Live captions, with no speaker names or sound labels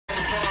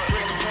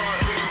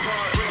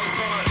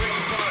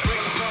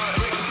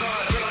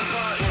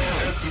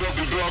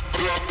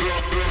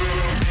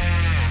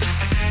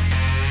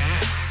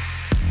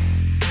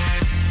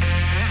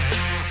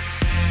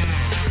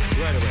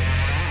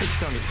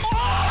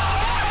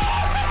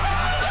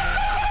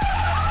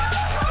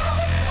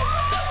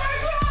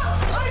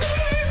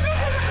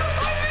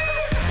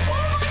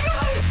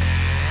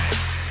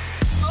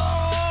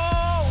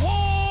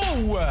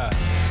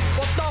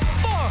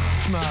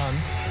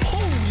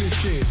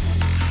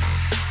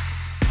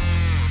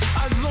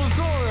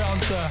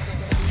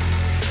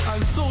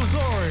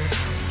sorry.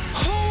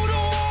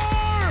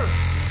 Hodor!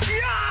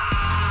 Yeah!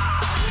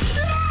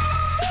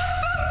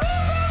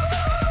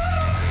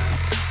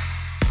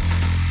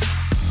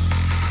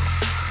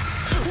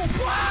 What the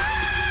fuck?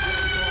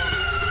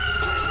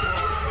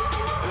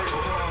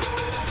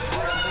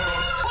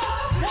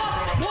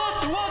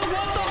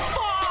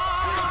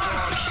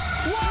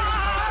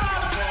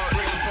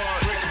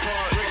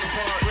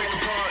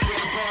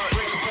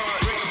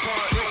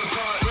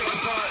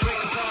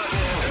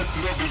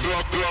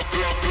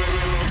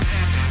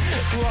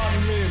 One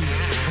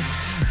minute.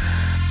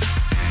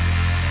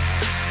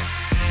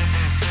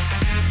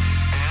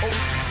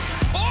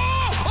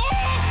 Oh,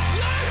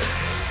 yes!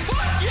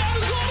 Fuck yeah, we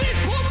got it!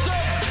 What the?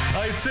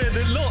 I said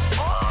it lot.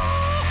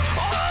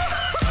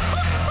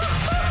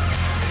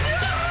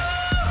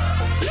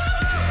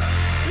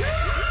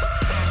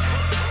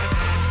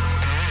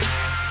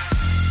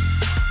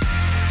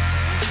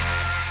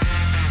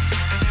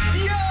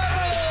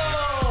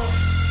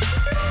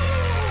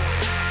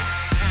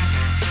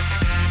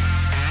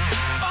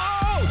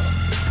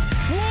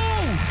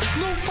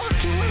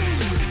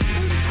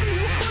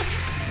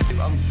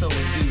 I'm so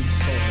dude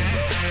soul,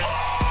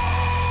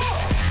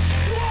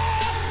 bro.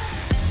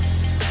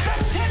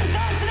 That's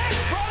 10,000x,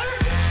 brother!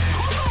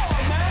 Come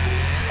on, man!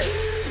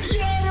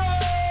 Yeah!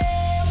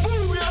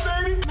 Booyah,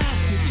 baby!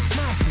 Massive, it's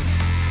massive.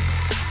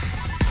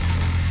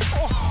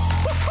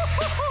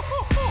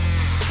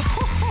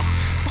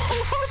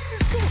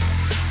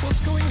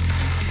 What's going on?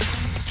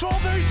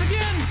 Strawberries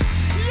again!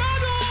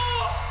 Yano!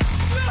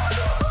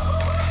 Yano!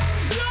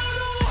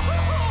 Yano!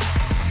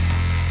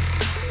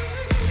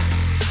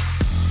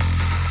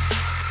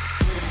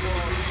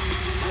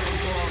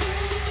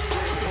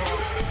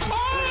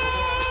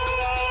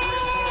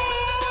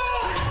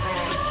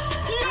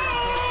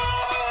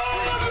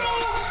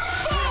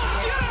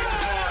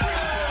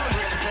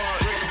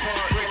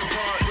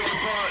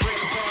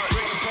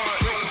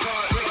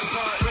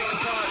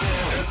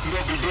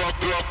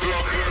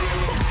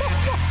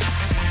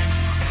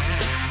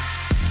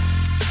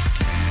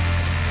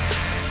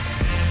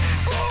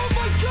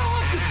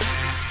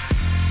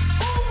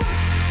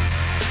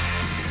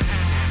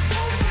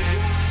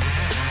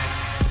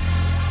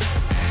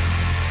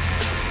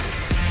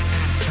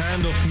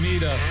 Hand of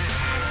Midas,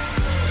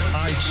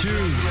 I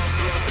choose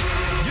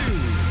you.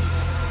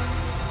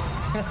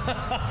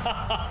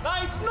 No,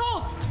 it's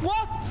not.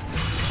 What?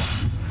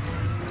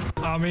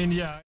 I mean,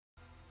 yeah.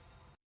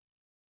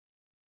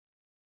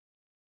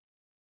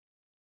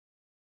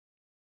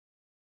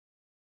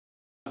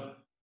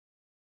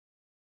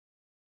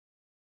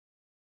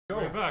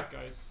 We're back,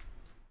 guys.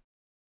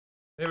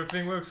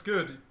 Everything works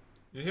good.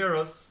 You hear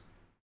us?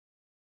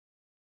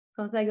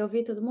 Consegue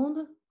ouvir todo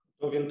mundo?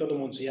 Tô ouvindo todo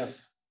mundo,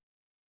 yes.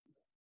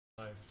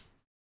 Nice.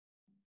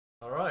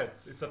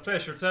 Alright, it's a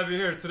pleasure to have you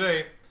here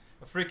today.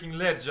 A freaking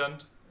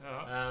legend.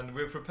 Yeah. And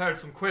we've prepared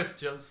some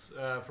questions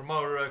from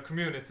our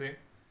community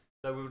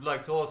that we would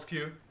like to ask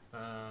you.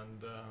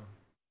 And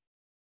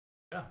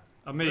yeah.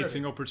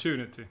 Amazing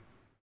opportunity.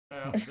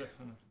 Yeah,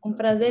 definitely.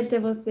 Prazer ter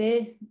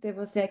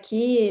você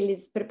aqui.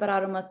 Eles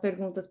prepararam umas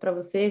perguntas para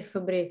você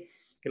sobre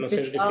Que não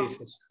sejam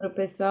difíceis. para o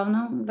pessoal.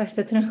 Não, vai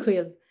ser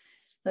tranquilo.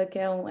 Só que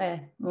é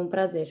um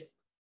prazer.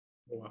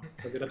 Boa.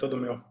 Prazer é todo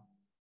meu.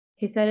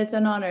 He said it's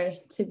an honor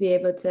to be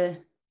able to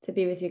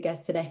be with you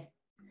guys today.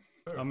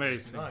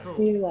 Amazing. Nice. Cool.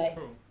 See you later.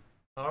 Cool.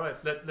 Alright,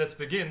 let's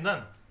begin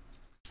then.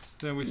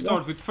 Then we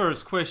start with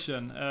first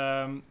question.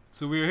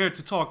 So we're here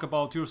to talk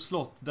about your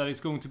slot that is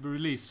going to be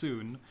released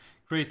soon,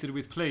 created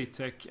with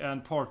Playtech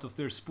and part of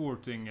their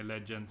Sporting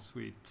Legends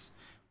suite.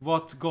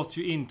 What got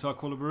you into a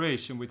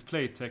collaboration with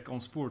Playtech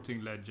on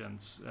Sporting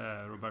Legends,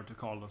 Roberto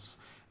Carlos?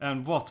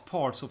 And what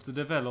parts of the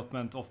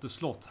development of the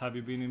slot have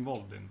you been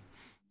involved in?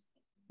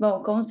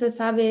 Bom, como você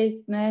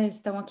sabe, né,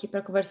 estão aqui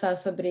para conversar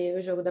sobre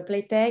o jogo da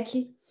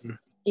Playtech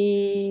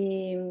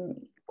e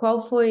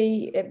qual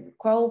foi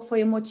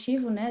o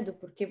motivo, né, do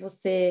porquê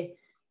você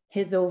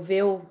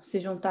resolveu se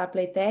juntar à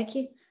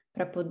Playtech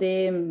para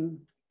poder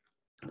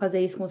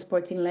fazer isso com o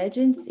Sporting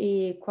Legends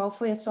e qual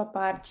foi a sua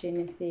parte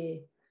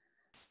nesse...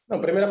 Não,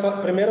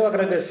 primeiro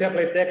agradecer a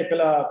Playtech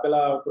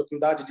pela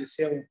oportunidade de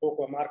ser um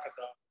pouco a marca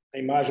da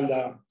imagem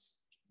da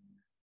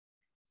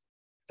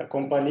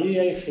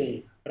companhia,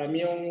 enfim. Para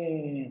mim é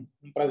um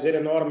prazer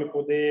enorme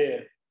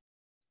poder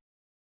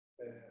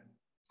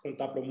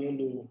contar para o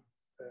mundo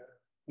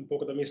um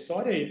pouco da minha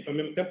história e, ao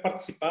mesmo tempo,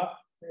 participar.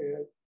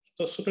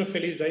 Estou super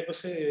feliz. Aí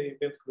você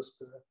inventa o que você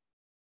quiser.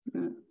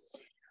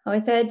 Well,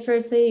 he said,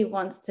 firstly, he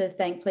wants to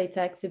thank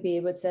Playtech to be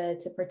able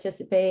to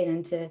participate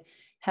and to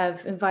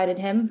have invited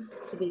him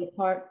to be a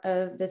part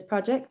of this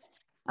project.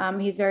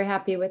 He's very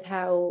happy with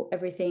how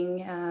everything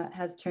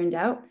has turned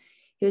out.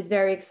 He was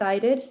very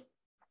excited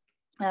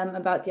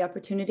about the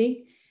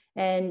opportunity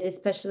and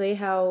especially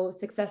how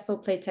successful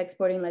Playtech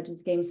Sporting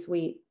Legends game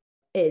suite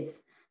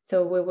is.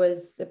 So it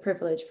was a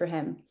privilege for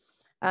him.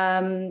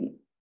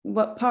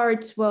 What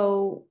part?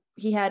 Well,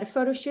 he had a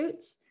photo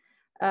shoot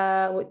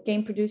with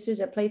game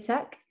producers at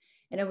Playtech,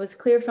 and it was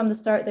clear from the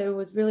start that it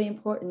was really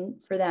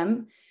important for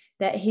them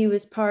that he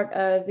was part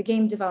of the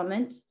game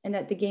development and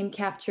that the game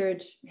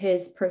captured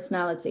his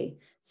personality.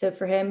 So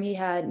for him, he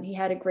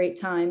had a great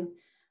time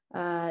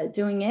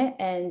doing it,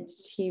 and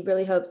he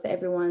really hopes that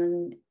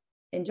everyone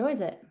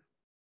enjoys it.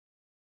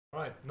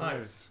 Right,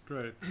 nice.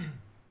 Great.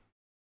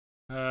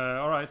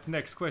 All right,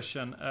 next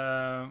question.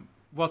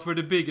 What were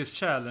the biggest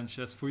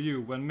challenges for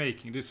you when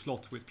making this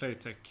slot with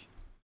Playtech?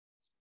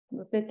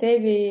 Você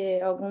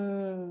teve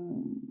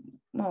algum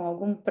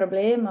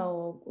problema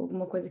ou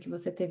alguma coisa que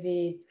você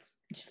teve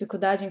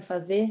dificuldade em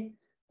fazer?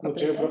 Não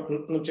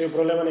tive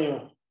problema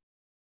nenhum.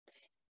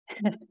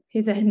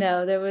 He said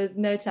no, there was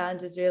no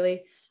challenges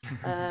really.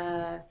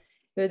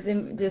 It was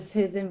just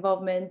his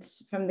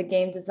involvement from the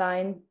game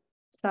design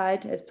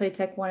side, as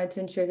Playtech wanted to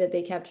ensure that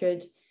they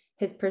captured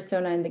his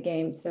persona in the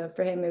game. So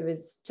for him, it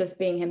was just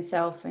being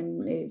himself,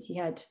 and he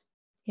had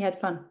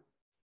fun.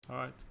 All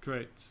right,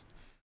 great.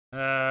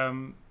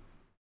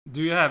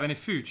 Do you have any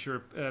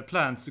future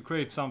plans to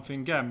create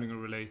something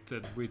gambling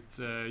related with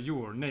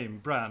your name,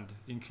 brand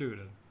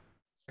included?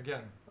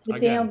 Again.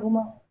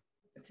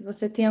 Se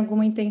você tem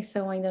alguma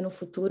intenção ainda no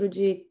futuro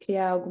de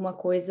criar alguma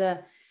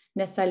coisa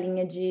nessa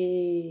linha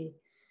de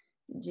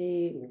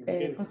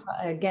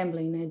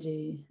gambling, né?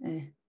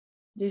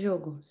 De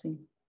jogo,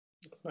 sim.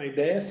 A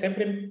ideia é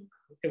sempre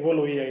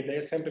evoluir, a ideia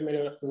é sempre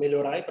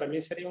melhorar, e para mim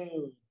seria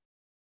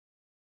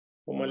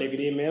uma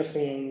alegria imensa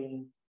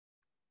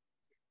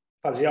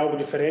fazer algo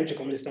diferente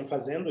como eles estão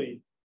fazendo,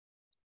 e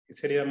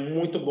seria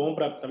muito bom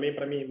também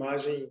para minha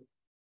imagem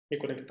me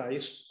conectar a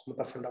isso, como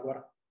está sendo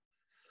agora.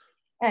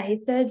 Yeah,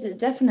 he said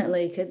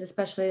definitely, because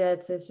especially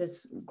that it's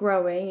just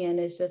growing, and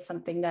it's just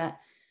something that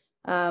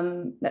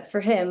that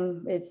for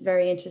him it's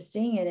very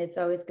interesting, and it's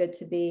always good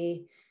to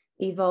be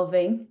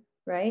evolving,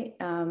 right?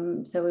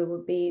 So it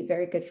would be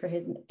very good for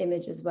his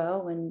image as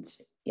well, and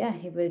yeah,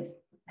 he would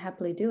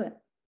happily do it.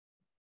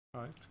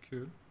 All right,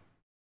 cool.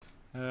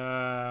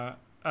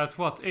 At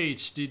what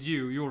age did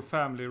your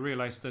family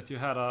realize that you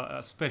had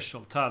a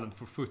special talent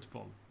for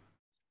football?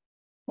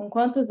 Com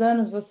quantos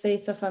anos você e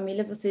sua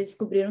família vocês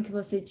descobriram que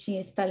você tinha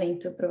esse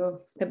talento para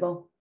o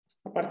futebol?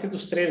 A partir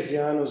dos 13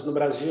 anos no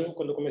Brasil,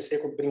 quando eu comecei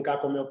a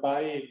brincar com meu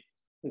pai,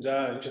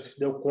 a gente se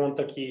deu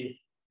conta que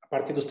a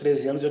partir dos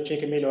 13 anos eu tinha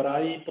que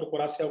melhorar e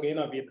procurar ser alguém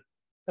na vida.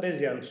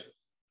 13 anos.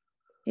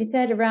 He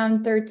said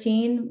around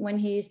 13, when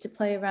he used to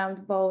play around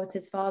the ball with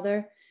his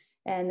father,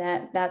 and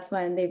that's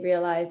when they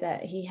realized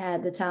that he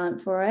had the talent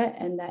for it,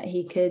 and that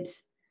he could,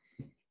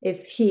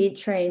 if he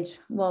trained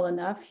well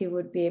enough, he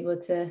would be able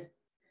to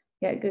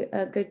get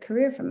a good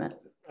career from it.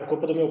 A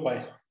culpa do meu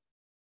pai.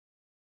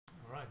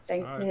 All right.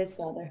 Thanks to his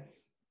father.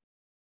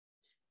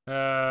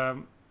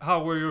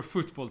 How were your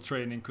football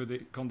training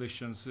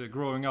conditions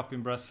growing up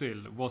in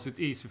Brazil? Was it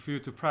easy for you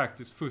to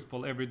practice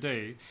football every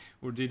day,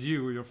 or did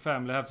you or your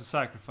family have to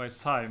sacrifice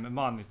time and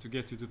money to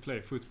get you to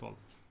play football?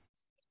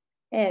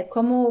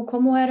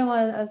 Como eram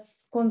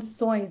as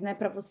condições, né,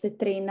 para você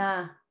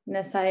treinar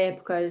nessa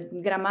época?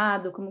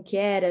 Gramado, como que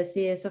era?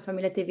 Se a sua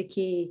família teve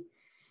que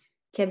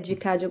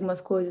abdicar de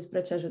algumas coisas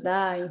para te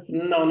ajudar? Enfim.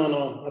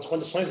 Não. As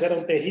condições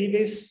eram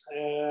terríveis.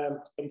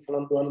 Estamos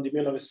falando do ano de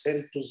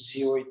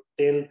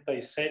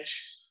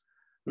 1987.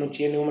 Não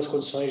tinha nenhumas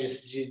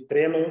condições de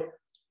treino,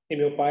 e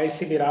meu pai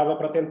se virava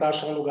para tentar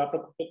achar um lugar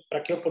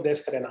para que eu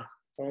pudesse treinar.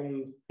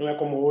 Então, não é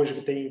como hoje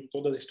que tem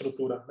toda a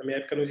estrutura. Na minha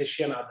época não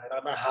existia nada,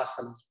 era na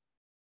raça mesmo.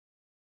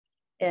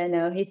 Yeah,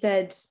 no, he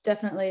said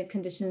definitely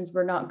conditions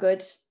were not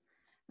good.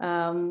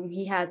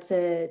 He had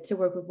to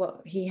work with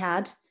what he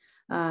had.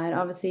 And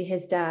obviously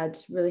his dad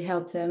really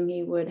helped him.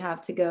 He would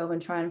have to go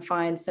and try and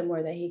find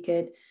somewhere that he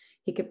could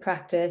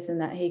practice, and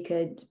that he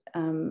could,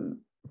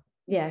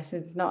 if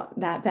it's not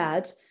that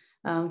bad.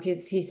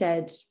 Because he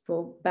said,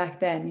 well, back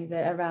then, he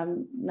said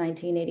around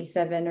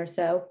 1987 or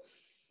so,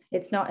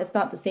 it's not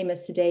the same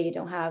as today. You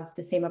don't have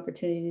the same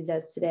opportunities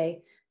as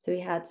today. So he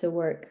had to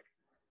work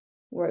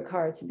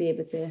hard to be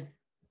able to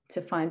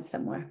find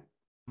somewhere.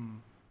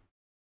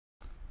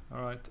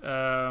 All right.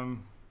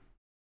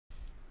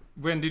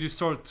 When did you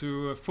start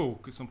to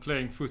focus on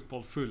playing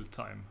football full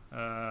time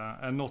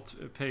and not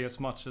pay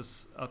as much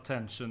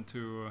attention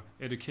to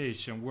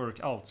education, work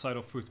outside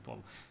of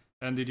football?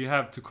 And did you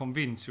have to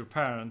convince your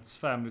parents,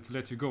 family to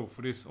let you go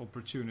for this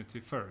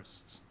opportunity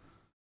first?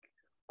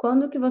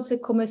 Quando que você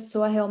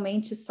começou a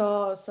realmente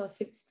só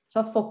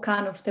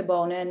focar no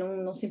futebol, né?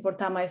 Não se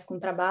importar mais com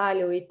o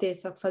trabalho e ter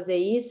só que fazer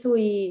isso,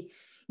 e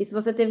se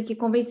você teve que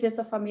convencer a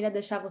sua família a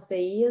deixar você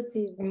ir, ou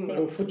se você...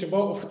 O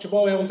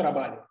futebol é um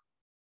trabalho.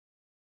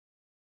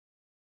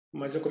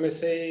 Mas eu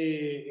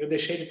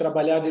deixei de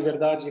trabalhar de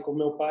verdade com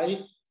meu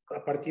pai a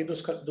partir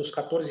dos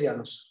 14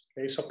 anos.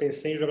 Aí só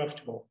pensei em jogar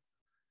futebol.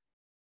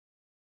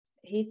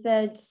 He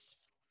said,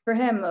 for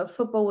him,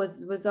 football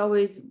was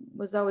always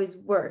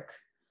work,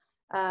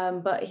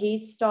 but he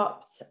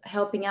stopped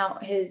helping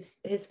out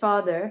his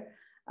father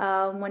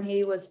when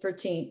he was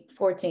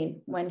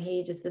 14, when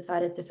he just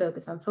decided to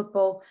focus on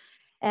football.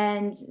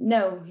 And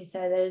no, he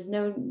said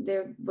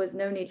there was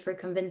no need for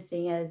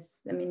convincing,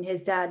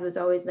 his dad was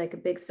always like a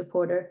big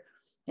supporter,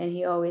 and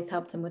he always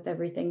helped him with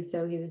everything.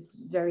 So he was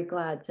very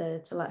glad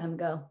to let him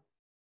go.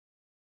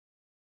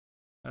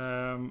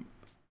 Um,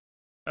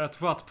 at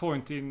what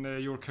point in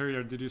your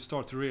career did you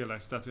start to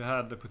realize that you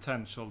had the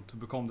potential to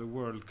become the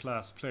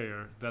world-class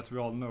player that we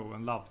all know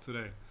and love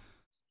today?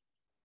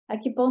 A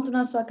que ponto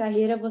na sua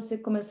carreira você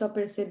começou a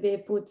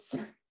perceber, putz,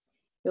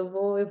 eu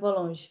vou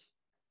longe?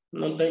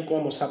 Não tem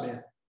como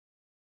saber.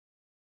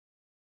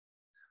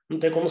 Não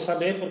tem como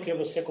saber porque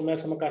você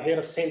começa uma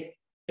carreira sem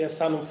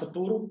pensar no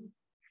futuro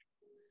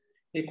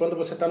e quando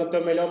você está no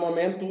teu melhor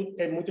momento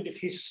é muito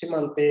difícil se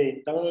manter.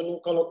 Então eu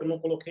não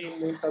coloquei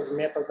muitas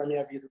metas na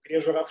minha vida. Eu queria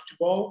jogar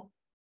futebol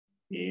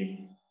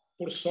e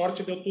por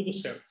sorte deu tudo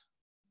certo.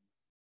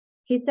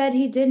 He said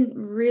he didn't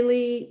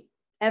really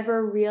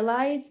ever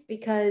realize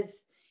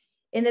because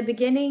in the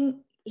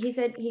beginning, he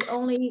said he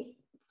only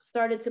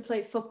started to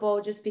play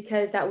football just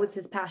because that was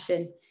his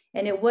passion.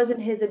 And it wasn't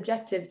his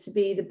objective to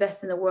be the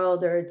best in the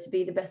world or to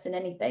be the best in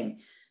anything.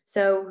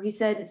 So he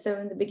said, so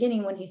in the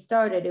beginning, when he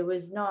started,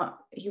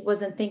 he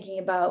wasn't thinking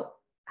about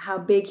how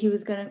big he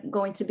was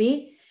going to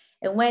be.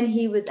 And when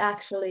he was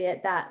actually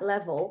at that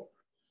level,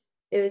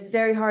 it was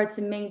very hard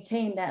to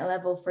maintain that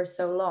level for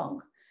so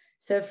long.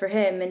 So for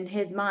him, in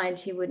his mind,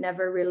 he would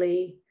never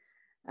really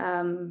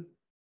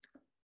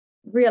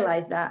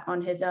realize that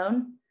on his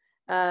own.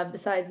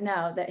 Besides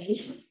now that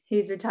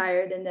he's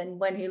retired, and then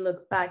when he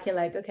looks back, he's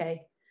like,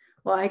 okay,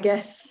 well, I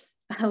guess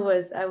I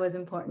was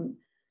important.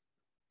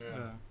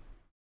 Yeah.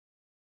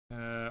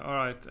 All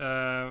right.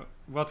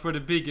 What were the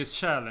biggest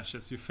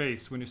challenges you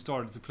faced when you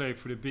started to play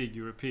for the big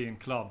European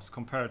clubs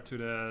compared to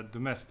the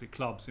domestic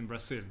clubs in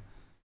Brazil?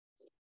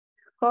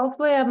 Qual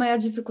foi a maior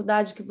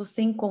dificuldade que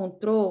você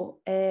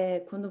encontrou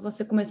quando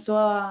você começou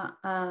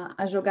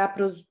a jogar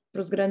para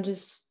os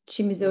grandes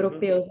times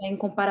europeus, né, em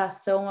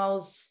comparação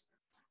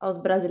aos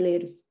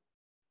brasileiros?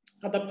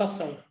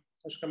 Adaptação.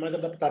 Acho que é mais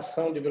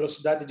adaptação de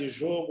velocidade de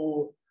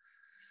jogo,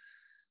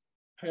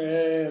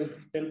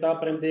 tentar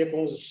aprender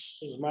com os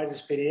mais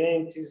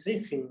experientes,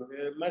 enfim.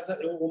 Mas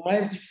o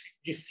mais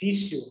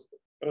difícil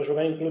para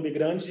jogar em clube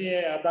grande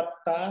é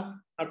adaptar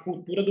a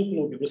cultura do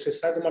clube. Você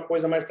sai de uma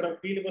coisa mais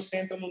tranquila e você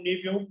entra no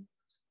nível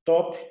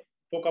top,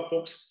 pouco a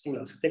pouco.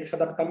 Você tem que se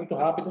adaptar muito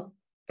rápido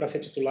para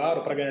ser titular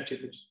ou para ganhar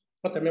títulos,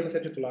 ou até mesmo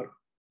ser titular.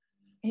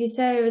 He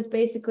said it was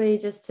basically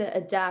just to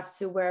adapt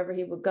to wherever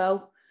he would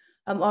go.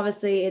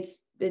 Obviously, it's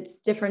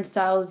different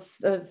styles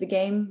of the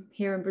game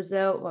here in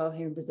Brazil. Well,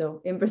 in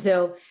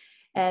Brazil,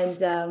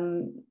 and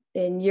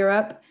in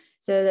Europe.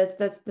 So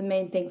that's the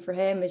main thing for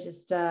him. Is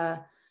just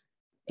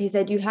he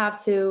said you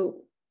have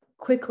to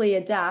quickly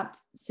adapt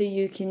so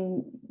you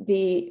can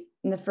be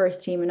in the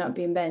first team and not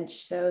being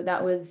benched. So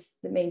that was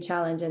the main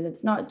challenge. And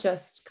it's not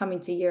just coming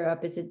to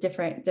Europe. It's a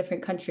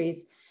different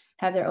countries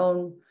have their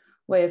own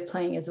way of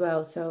playing as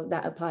well. So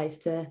that applies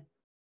to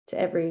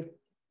every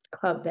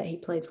club that he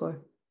played for.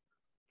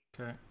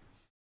 Okay.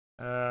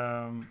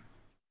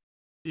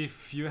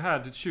 If you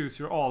had to choose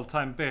your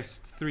all-time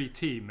best 3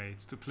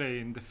 teammates to play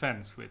in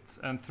defense with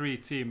and 3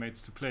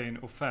 teammates to play in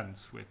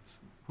offense with,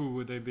 who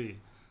would they be?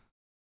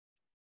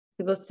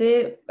 Se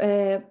você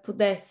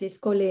pudesse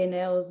escolher,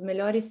 né, os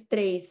melhores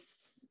 3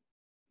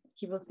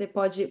 que você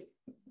pode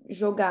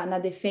jogar na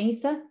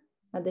defesa,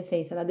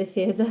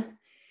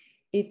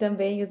 e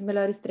também os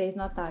melhores 3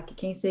 no ataque,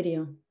 quem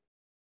seriam?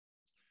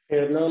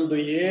 Fernando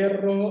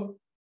Hierro,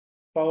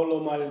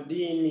 Paulo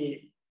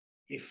Maldini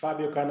e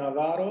Fábio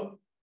Cannavaro.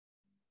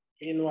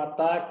 E no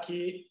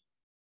ataque,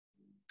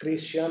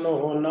 Cristiano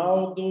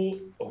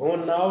Ronaldo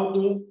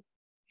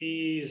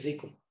e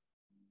Zico.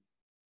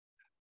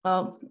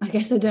 Well, I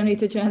guess I don't need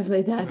to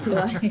translate that, do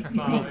I?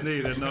 Not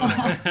needed, no.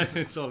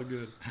 It's all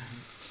good.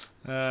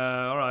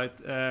 All right.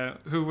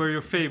 Who were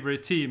your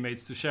favorite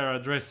teammates to share a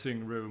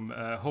dressing room,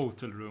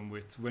 hotel room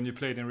with when you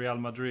played in Real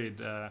Madrid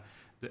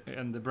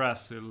and the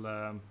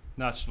Brazil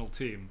national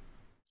team?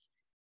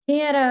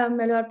 Quem era a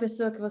melhor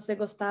pessoa que você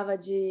gostava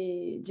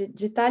de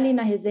estar ali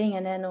na resenha,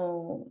 né,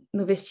 no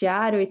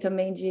vestiário e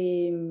também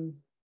de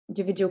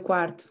dividir o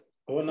quarto?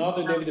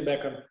 Ronaldo e David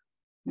Beckham.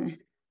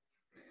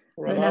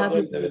 Ronaldo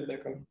and David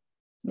Beckham.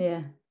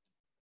 Yeah.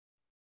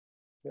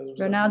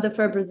 Ronaldo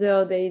for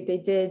Brazil, they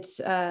did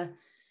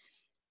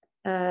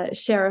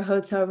share a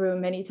hotel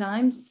room many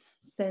times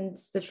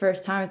since the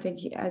first time.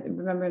 I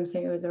remember him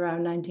saying it was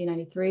around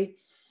 1993,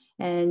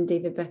 and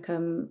David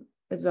Beckham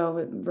as well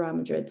with Real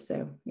Madrid.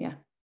 So yeah.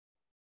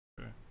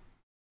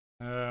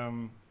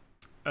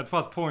 At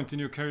what point in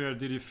your career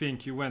did you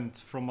think you went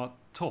from a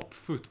top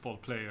football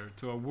player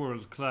to a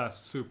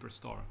world-class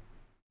superstar?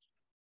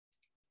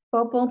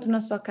 Qual ponto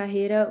na sua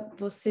carreira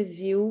você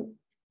viu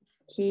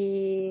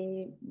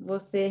que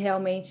você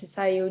realmente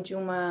saiu de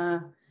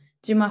uma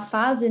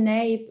fase,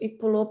 né, e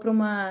pulou para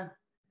uma...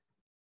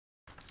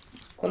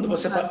 Quando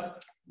você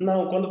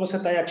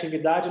está em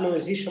atividade, não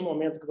existe um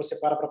momento que você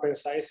para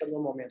pensar, esse é o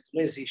meu momento.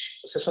 Não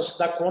existe. Você só se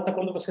dá conta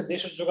quando você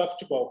deixa de jogar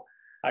futebol.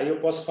 Aí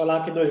eu posso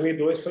falar que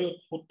 2002 foi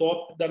o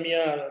top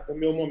do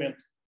meu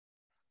momento.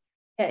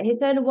 Yeah, he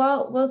said,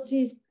 whilst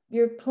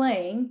you're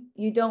playing,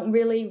 you don't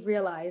really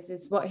realize,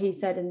 is what he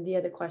said in the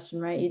other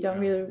question, right? You don't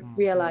really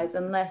realize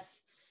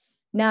unless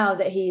now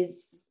that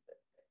he's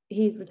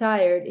he's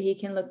retired, he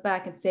can look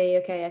back and say,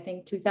 okay, I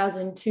think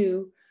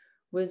 2002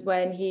 was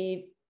when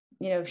he,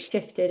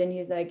 shifted and he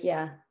was like,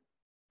 yeah,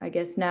 I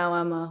guess now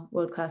I'm a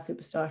world-class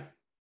superstar.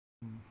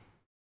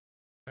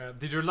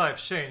 Did your life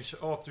change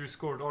after you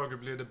scored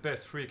arguably the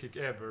best free kick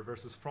ever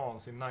versus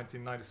France in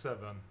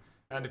 1997?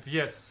 And if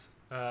yes,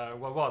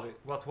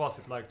 what was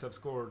it like to have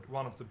scored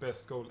one of the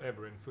best goals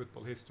ever in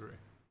football history?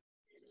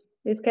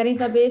 Eles querem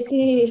saber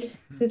se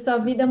sua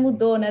vida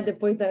mudou, né,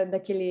 depois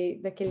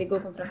daquele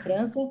gol contra a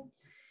França.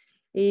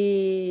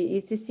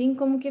 E se sim,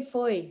 como que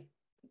foi?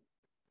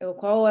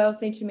 Qual é o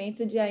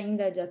sentimento de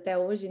até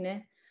hoje,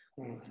 né?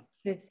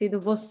 Ter sido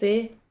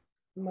você.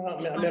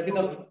 Minha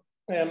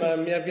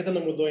vida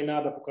não mudou em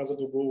nada por causa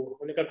do gol.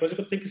 A única coisa é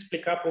que eu tenho que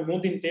explicar para o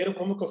mundo inteiro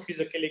como que eu fiz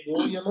aquele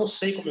gol e eu não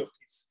sei como eu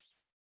fiz.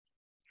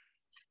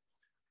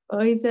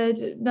 Well, he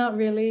said, not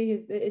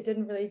really. It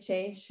didn't really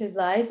change his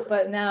life,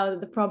 but now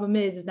the problem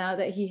is now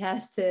that he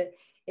has to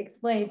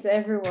explain to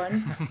everyone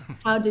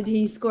how did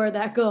he score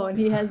that goal, and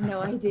he has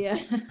no idea.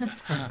 It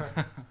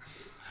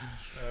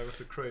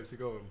was a crazy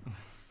goal.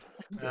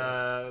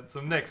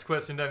 So next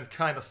question then is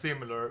kind of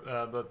similar,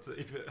 but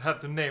if you have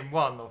to name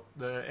one of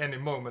any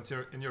moments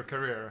in your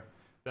career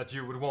that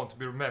you would want to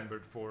be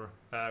remembered for,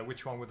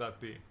 which one would that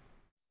be?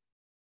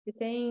 E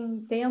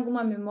tem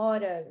alguma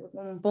memória,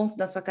 ponto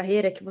da sua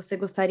carreira que você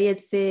gostaria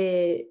de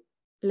ser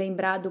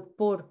lembrado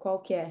por?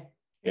 Qual que é?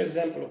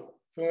 Exemplo.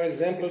 Foi um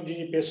exemplo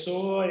de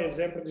pessoa,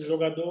 exemplo de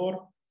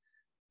jogador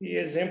e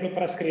exemplo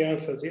para as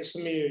crianças. Isso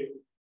me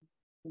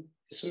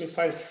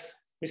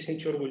faz me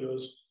sentir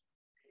orgulhoso.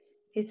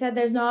 He said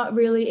there's not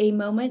really a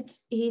moment.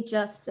 He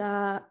just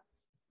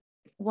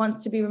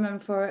wants to be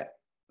remembered for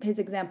his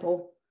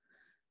example.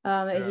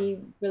 He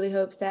really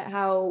hopes that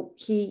how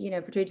he,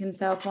 portrayed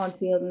himself on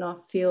field and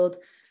off field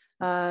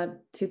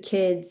to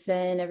kids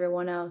and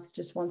everyone else,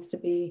 just wants to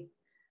be,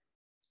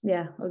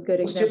 a good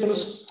example.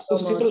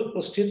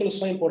 Os títulos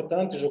são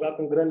importantes. Jogar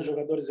com grandes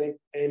jogadores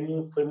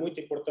foi muito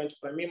importante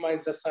para mim,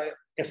 mas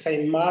essa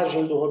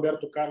imagem do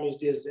Roberto Carlos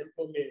de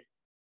exemplo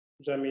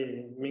já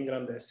me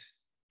engrandece.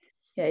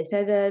 Yeah, he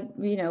said that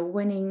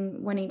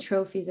winning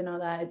trophies and all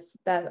that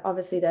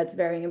obviously that's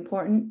very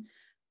important,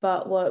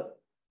 but what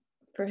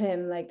for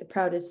him, like the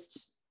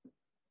proudest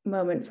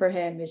moment for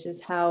him is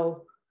just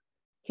how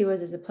he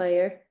was as a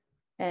player,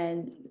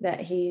 and that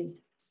he's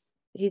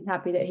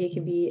happy that he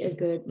can be a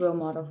good role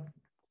model.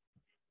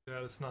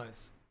 Yeah, that's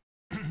nice.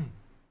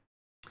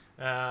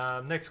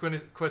 Next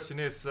question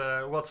is,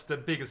 what's the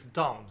biggest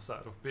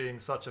downside of being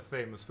such a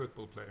famous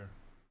football player?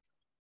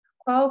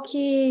 Qual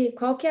que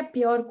é a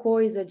pior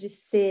coisa de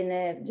ser,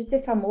 né, de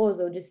ser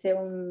famoso ou de ser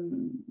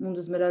um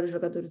dos melhores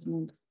jogadores do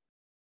mundo?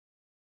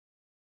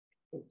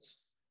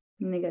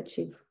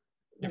 Negativo.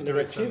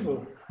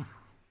 Negativo?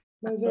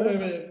 Mas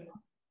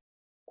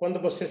quando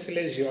você se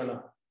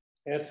lesiona,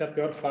 essa é a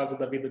pior fase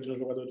da vida de um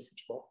jogador de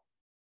futebol.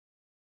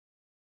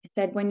 He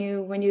said when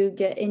you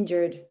get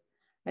injured,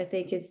 I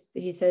think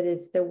he said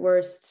it's the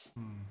worst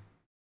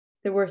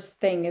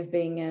thing of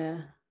being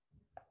a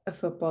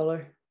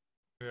footballer.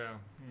 Yeah,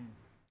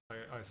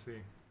 I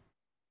see.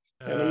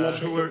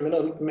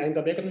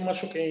 Ainda bem que eu não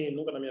machuquei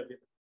nunca na minha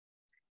vida.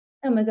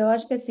 Não, mas eu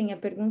acho que assim, a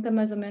pergunta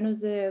mais ou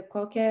menos é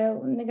qual que é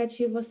o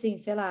negativo, assim,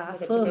 sei lá, a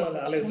fama.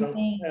 A lesão.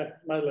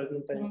 Mas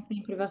não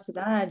tem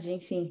privacidade,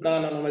 enfim.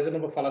 Não, mas eu não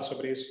vou falar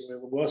sobre isso.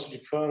 Eu gosto de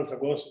fãs, eu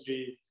gosto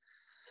de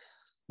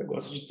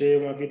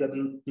ter uma vida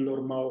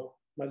normal.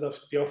 Mas a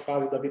pior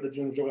fase da vida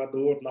de um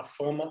jogador, na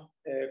fama,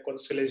 é quando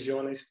se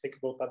lesiona e você tem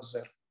que voltar do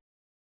zero.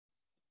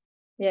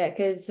 Yeah,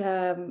 because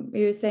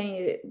you were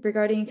saying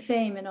regarding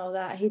fame and all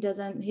that, he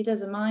doesn't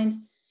mind.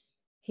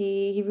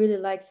 He really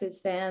likes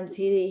his fans.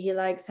 He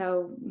likes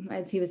how,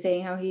 as he was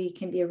saying, how he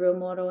can be a role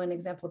model and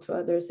example to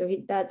others. So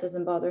that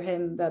doesn't bother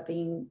him about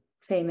being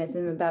famous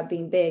and about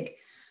being big.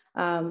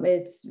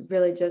 It's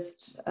really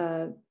just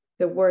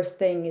the worst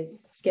thing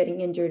is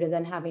getting injured and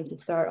then having to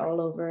start all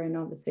over. And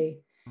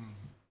obviously,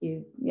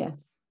 Yeah,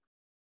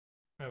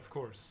 of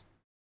course.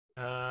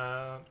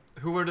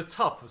 Who were the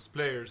toughest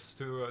players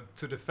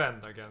to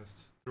defend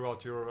against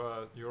throughout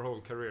your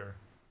whole career?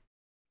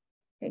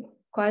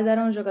 Quais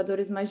eram os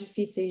jogadores mais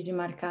difíceis de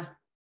marcar?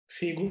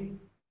 Figo,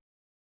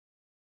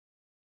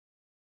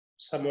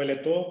 Samuel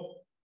Eto'o,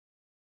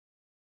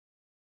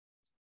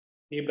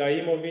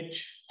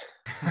 Ibrahimovic.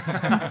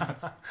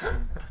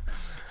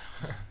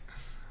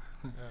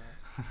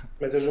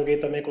 Mas eu joguei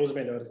também com os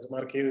melhores. Eu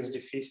marquei os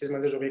difíceis,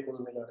 mas eu joguei com os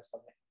melhores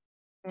também.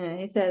 Yeah,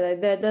 he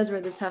said that those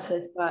were the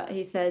toughest, but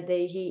he said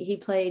he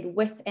played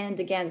with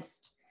and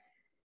against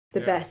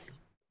the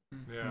best.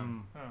 Yeah.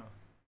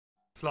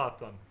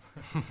 Zlatan.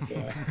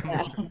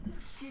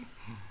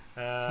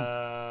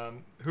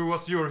 Who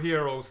was your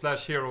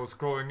hero/heroes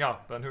growing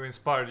up, and who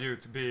inspired you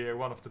to be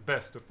one of the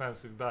best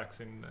offensive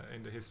backs in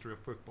the history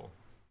of football?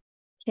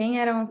 Quem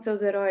eram os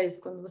seus heróis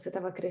quando você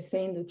estava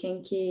crescendo?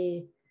 Quem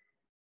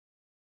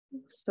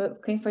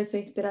foi sua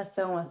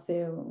inspiração a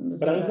ser um dos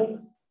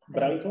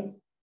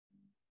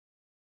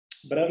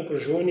Branco,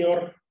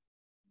 Júnior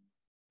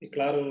e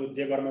claro,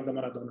 Diego Armando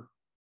Maradona.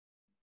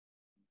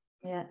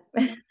 Yeah.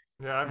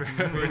 Yeah,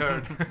 we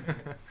heard.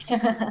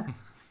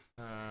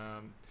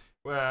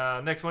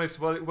 Well, next one is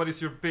what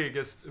is your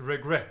biggest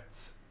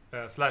regret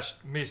slash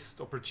missed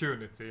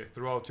opportunity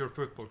throughout your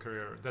football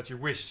career that you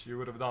wish you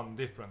would have done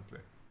differently?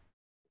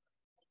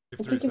 If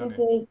O there que is que any.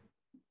 você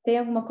tem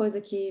alguma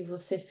coisa que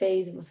você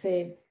fez,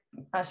 você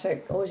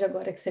acha hoje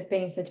agora que você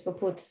pensa, tipo,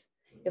 putz,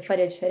 eu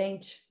faria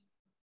diferente?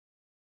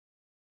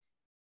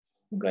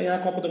 Ganhar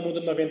a Copa do Mundo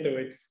de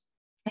 98.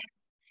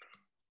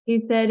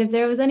 He said if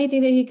there was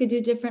anything that he could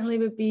do differently,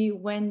 it would be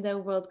win the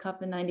World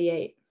Cup in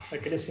 '98.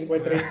 Aqueles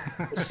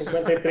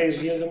 53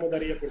 dias eu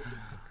mudaria por tudo.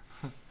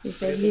 He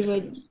said he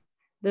would,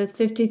 those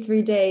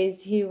 53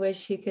 days, he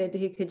wished he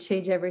could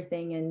change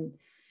everything and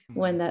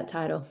win that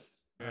title.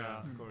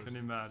 Yeah, of course. Can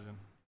imagine.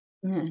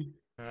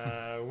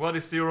 What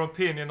is your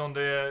opinion on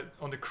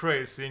the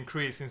crazy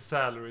increase in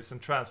salaries and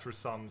transfer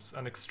sums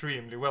and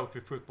extremely wealthy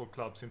football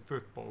clubs in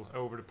football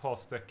over the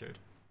past decade?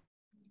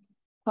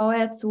 Qual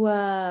é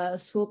a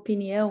sua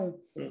opinião?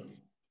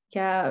 Que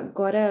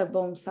agora,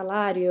 bom,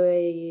 salário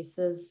e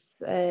essas,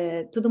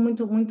 tudo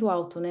muito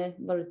alto, né?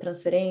 Valor de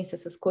transferência,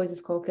 essas coisas.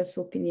 Qual que é a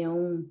sua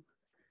opinião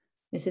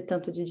nesse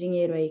tanto de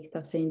dinheiro aí que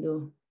está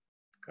sendo?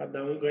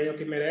 Cada um ganha o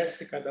que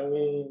merece, cada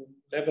um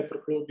leva para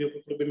o clube o que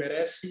o clube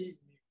merece.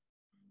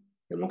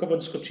 Eu nunca vou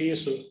discutir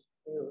isso.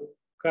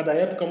 Cada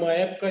época é uma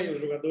época e os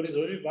jogadores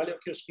hoje valem o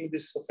que os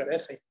clubes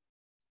oferecem.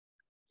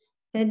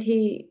 And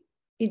he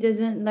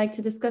doesn't like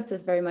to discuss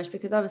this very much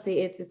because obviously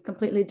it's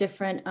completely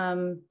different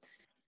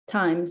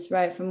times,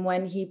 right? From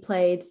when he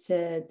played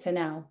to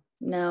now.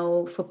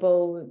 Now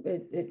football,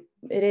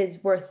 it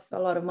is worth a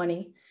lot of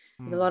money.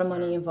 There's a lot of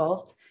money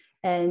involved.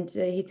 And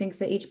he thinks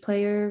that each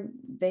player,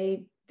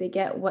 they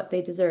get what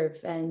they deserve.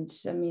 And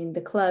I mean,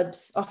 the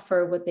clubs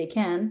offer what they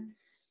can.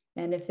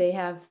 And if they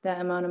have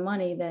that amount of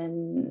money,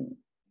 then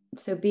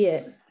so be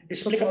it.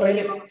 Explica para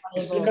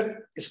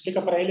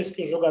eles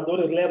que os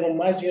jogadores levam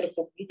mais dinheiro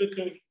para o clube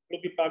que o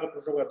clube paga para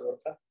o jogador,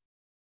 tá?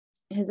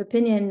 In his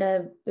opinion,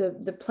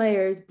 the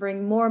players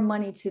bring more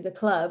money to the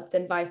club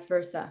than vice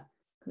versa.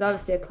 Because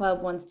obviously a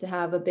club wants to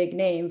have a big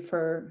name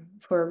for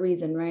a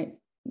reason, right?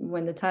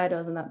 Win the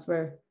titles, and that's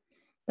where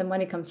the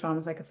money comes from.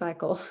 It's like a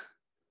cycle.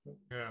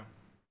 Yeah,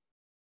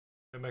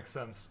 it makes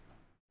sense.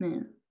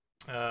 Yeah.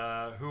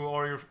 Who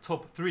are your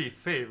top 3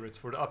 favorites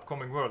for the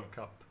upcoming World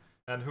Cup?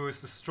 And who is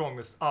the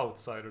strongest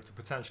outsider to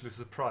potentially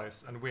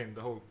surprise and win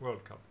the whole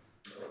World Cup?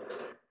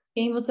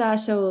 Quem você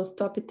acha os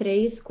top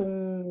 3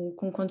 com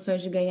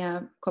condições de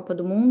ganhar Copa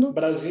do Mundo?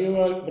 Brasil,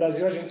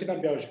 Argentina,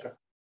 Bélgica.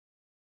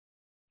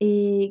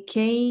 E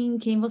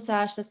quem você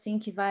acha assim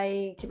que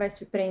vai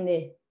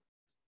surpreender?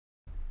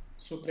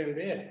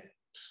 Surpreender?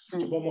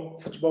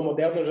 Futebol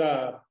moderno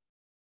já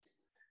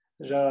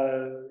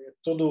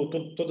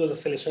todas as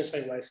seleções são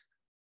iguais.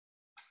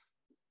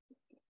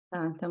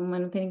 Tá, então,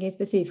 mas não tem ninguém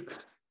específico.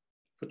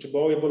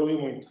 Futebol evoluiu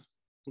muito.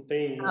 Não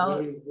tem,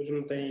 hoje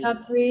não tem.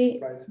 Top 3,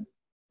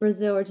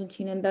 Brazil,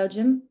 Argentina, and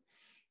Belgium.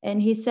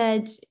 And he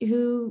said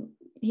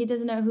he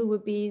doesn't know who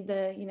would be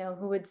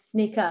who would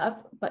sneak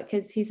up, but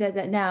because he said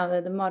that now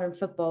that the modern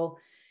football,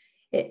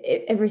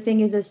 everything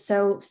is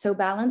so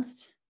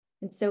balanced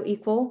and so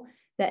equal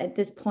that at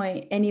this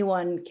point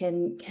anyone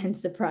can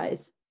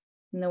surprise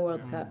in the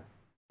World Cup.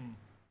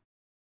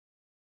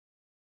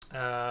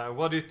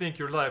 What do you think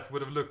your life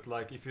would have looked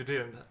like if you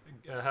didn't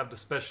have the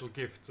special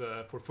gift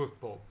for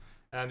football?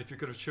 And if you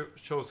could have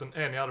chosen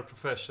any other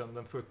profession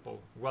than football,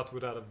 what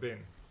would that have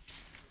been?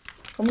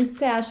 Como que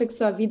você acha que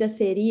sua vida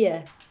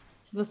seria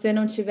se você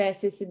não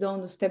tivesse esse dom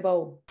do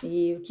futebol?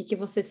 E o que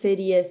você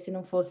seria se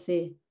não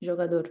fosse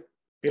jogador?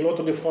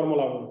 Piloto de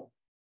Fórmula 1.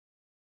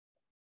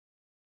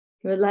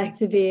 You would like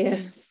to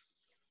be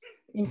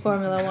in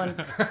Formula 1.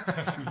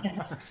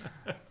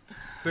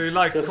 So you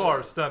like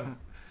cars then?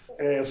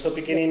 Eu sou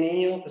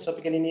pequenininho,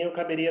 eu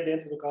caberia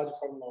dentro do carro de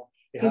Fórmula 1.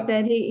 He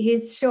said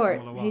he's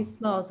short, he's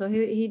small, so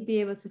he'd be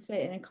able to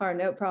fit in a car,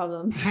 no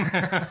problem.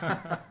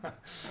 Yeah,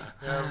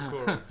 of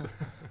course.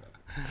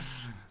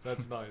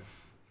 That's nice.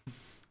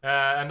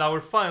 And our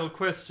final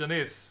question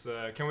is,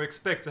 can we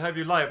expect to have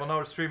you live on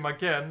our stream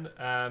again?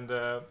 And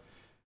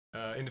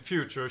in the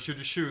future, should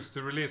you choose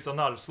to release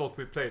another slot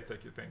with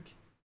Playtech, you think?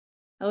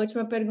 A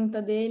última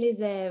pergunta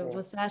deles é,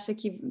 você acha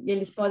que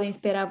eles podem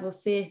esperar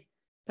você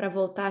para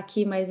voltar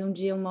aqui mais um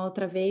dia, uma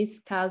outra vez,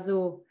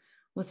 caso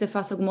você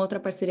faça alguma outra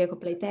parceria com a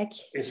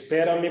Playtech?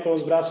 Espera-me com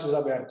os braços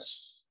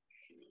abertos.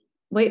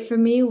 Wait for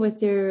me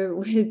with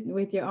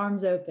your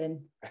arms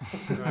open.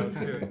 That's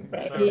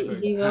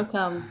good. He will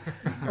come,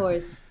 of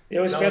course.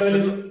 Eu espero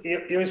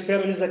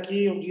eles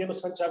aqui um dia no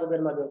Santiago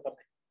Bernabéu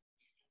também.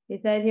 He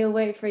said he'll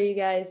wait for you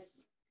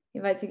guys,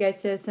 invite you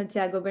guys to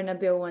Santiago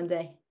Bernabéu one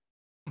day.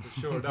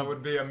 For sure, that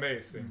would be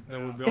amazing. That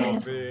would be That would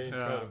awesome. be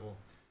incredible.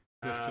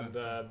 And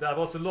Definitely. that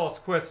was the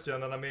last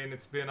question, and I mean,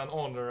 it's been an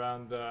honor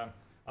and a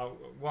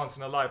once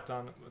in a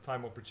lifetime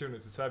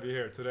opportunity to have you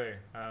here today.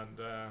 And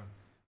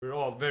we're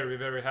all very,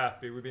 very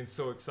happy. We've been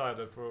so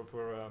excited for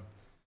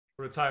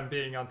the time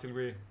being until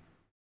we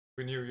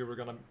knew you were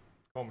gonna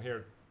come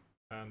here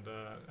and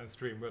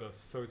stream with us.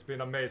 So it's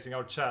been amazing.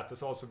 Our chat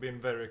has also been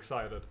very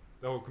excited.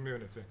 the whole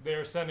community.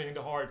 They're sending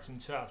the hearts in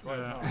chat right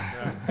now.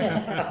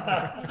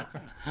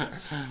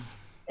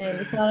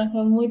 Eles falaram que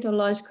é muito,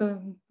 lógico,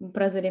 um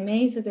prazer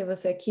imenso ter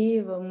você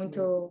aqui.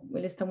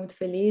 Eles estão muito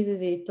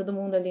felizes e todo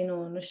mundo ali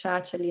no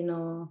chat, ali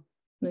no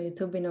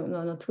YouTube,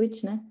 no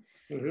Twitch, né?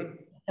 Uhum.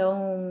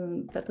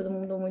 Então, tá todo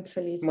mundo muito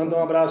feliz. Manda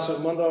um abraço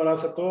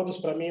a todos.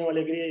 Para mim é uma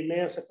alegria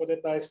imensa poder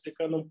estar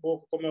explicando um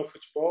pouco como é o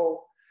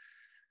futebol.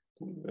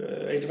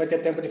 A gente vai ter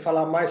tempo de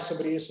falar mais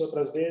sobre isso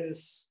outras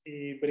vezes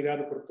e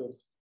obrigado por tudo.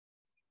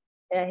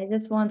 Yeah, he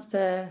just wants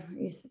a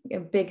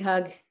big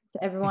hug to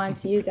everyone,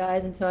 to you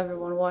guys, and to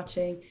everyone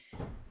watching.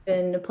 It's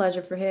been a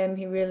pleasure for him.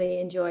 He really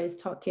enjoys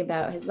talking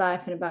about his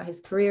life and about his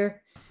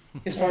career.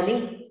 It's for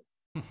me?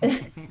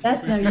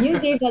 No, you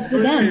gave that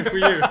to them. For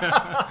you.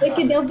 Você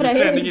que deu para eles.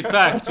 Sending it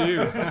back to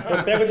you.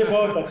 Eu pego de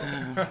volta.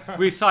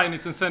 We sign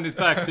it and send it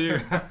back to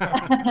you.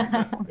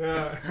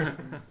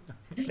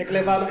 Eu tenho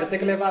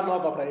que levar a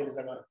nova para eles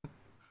agora.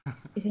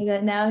 He said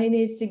that now he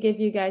needs to give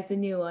you guys the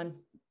new one.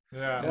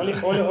 Yeah.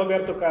 Olha o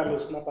Roberto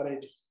Carlos na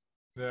parede.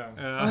 Yeah.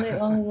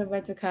 Only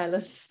Roberto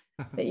Carlos.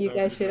 That you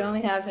guys should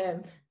only have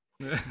him.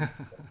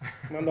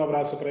 Manda um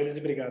abraço para eles e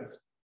obrigado.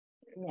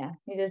 Yeah,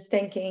 he's just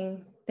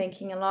thanking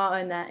a lot,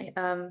 and that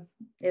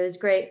it was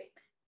great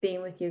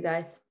being with you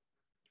guys.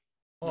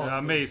 Awesome. Yeah,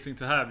 amazing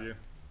to have you.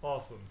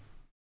 Awesome.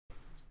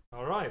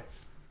 All right.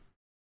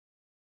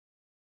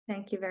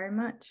 Thank you very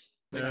much.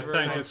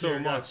 Thank you so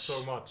much.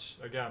 So much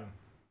again.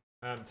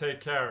 And take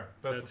care.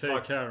 Best of Take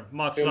luck. care.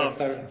 Much See you love.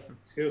 next time.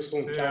 See you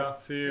soon. Ciao.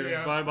 See you. See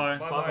ya. Bye bye.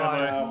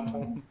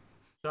 Bye-bye.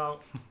 Ciao.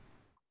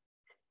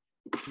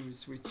 We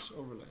switch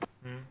overlay.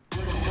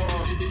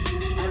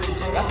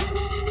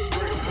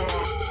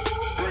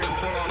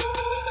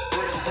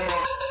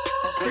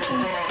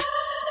 Mm.